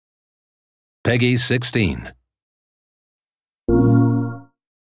Peggy 16.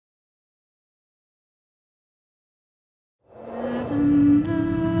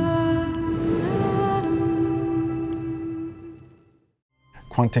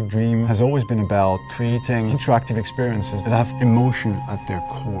 Quantic Dream has always been about creating interactive experiences that have emotion at their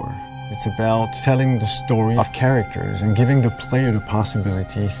core. It's about telling the story of characters and giving the player the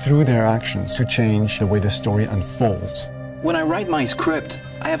possibility, through their actions, to change the way the story unfolds. When I write my script,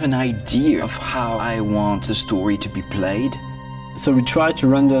 I have an idea of how I want the story to be played. So we try to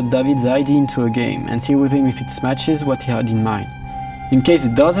render David's idea into a game and see with him if it matches what he had in mind. In case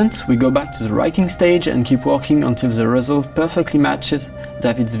it doesn't, we go back to the writing stage and keep working until the result perfectly matches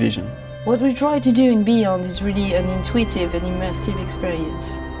David's vision. What we try to do in Beyond is really an intuitive and immersive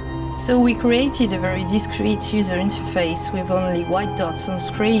experience. So we created a very discreet user interface with only white dots on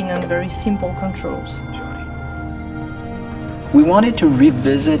screen and very simple controls. We wanted to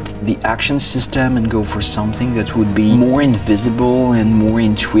revisit the action system and go for something that would be more invisible and more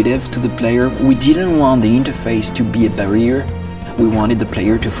intuitive to the player. We didn't want the interface to be a barrier. We wanted the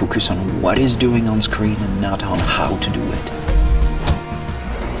player to focus on what he's doing on screen and not on how to do it.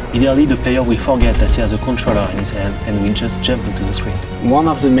 Ideally, the player will forget that he has a controller in his hand and will just jump into the screen. One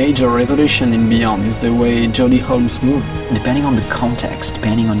of the major revolutions in Beyond is the way Jodie Holmes moves. Depending on the context,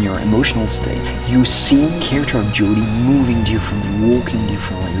 depending on your emotional state, you see the character of Jodie moving differently, walking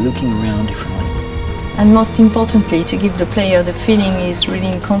differently, looking around differently. And most importantly, to give the player the feeling he's really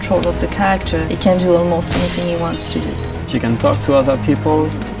in control of the character, he can do almost anything he wants to do. She can talk to other people,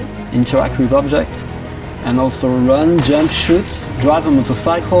 interact with objects, and also run, jump, shoot, drive a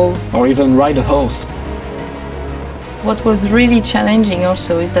motorcycle, or even ride a horse. What was really challenging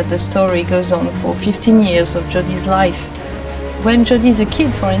also is that the story goes on for 15 years of Jodie's life. When Jodie's a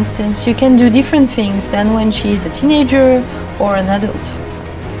kid, for instance, you can do different things than when she is a teenager or an adult.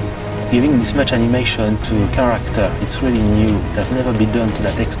 Giving this much animation to a character, it's really new. It has never been done to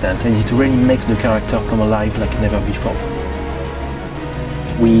that extent, and it really makes the character come alive like never before.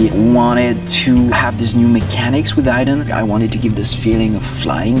 We wanted to have these new mechanics with Aiden. I wanted to give this feeling of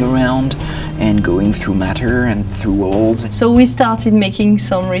flying around and going through matter and through walls. So we started making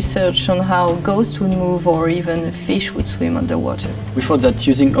some research on how ghosts would move or even a fish would swim underwater. We thought that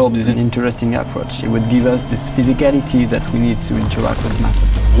using orbs is an interesting approach. It would give us this physicality that we need to interact with matter.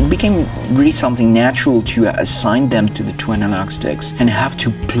 It became really something natural to assign them to the two analog sticks and have to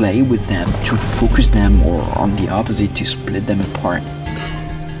play with them, to focus them, or on the opposite, to split them apart.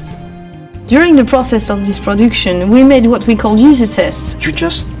 During the process of this production, we made what we call user tests. You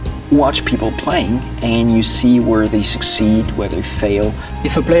just watch people playing and you see where they succeed, where they fail.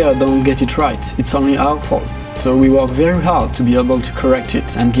 If a player don't get it right, it's only our fault. So we work very hard to be able to correct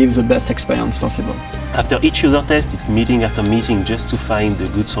it and give the best experience possible. After each user test, it's meeting after meeting just to find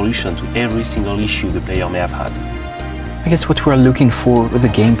the good solution to every single issue the player may have had. I guess what we're looking for with the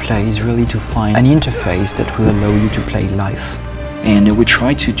gameplay is really to find an interface that will allow you to play live. And we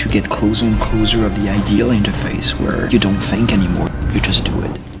try to get closer and closer of the ideal interface where you don't think anymore, you just do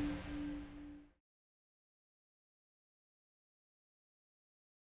it.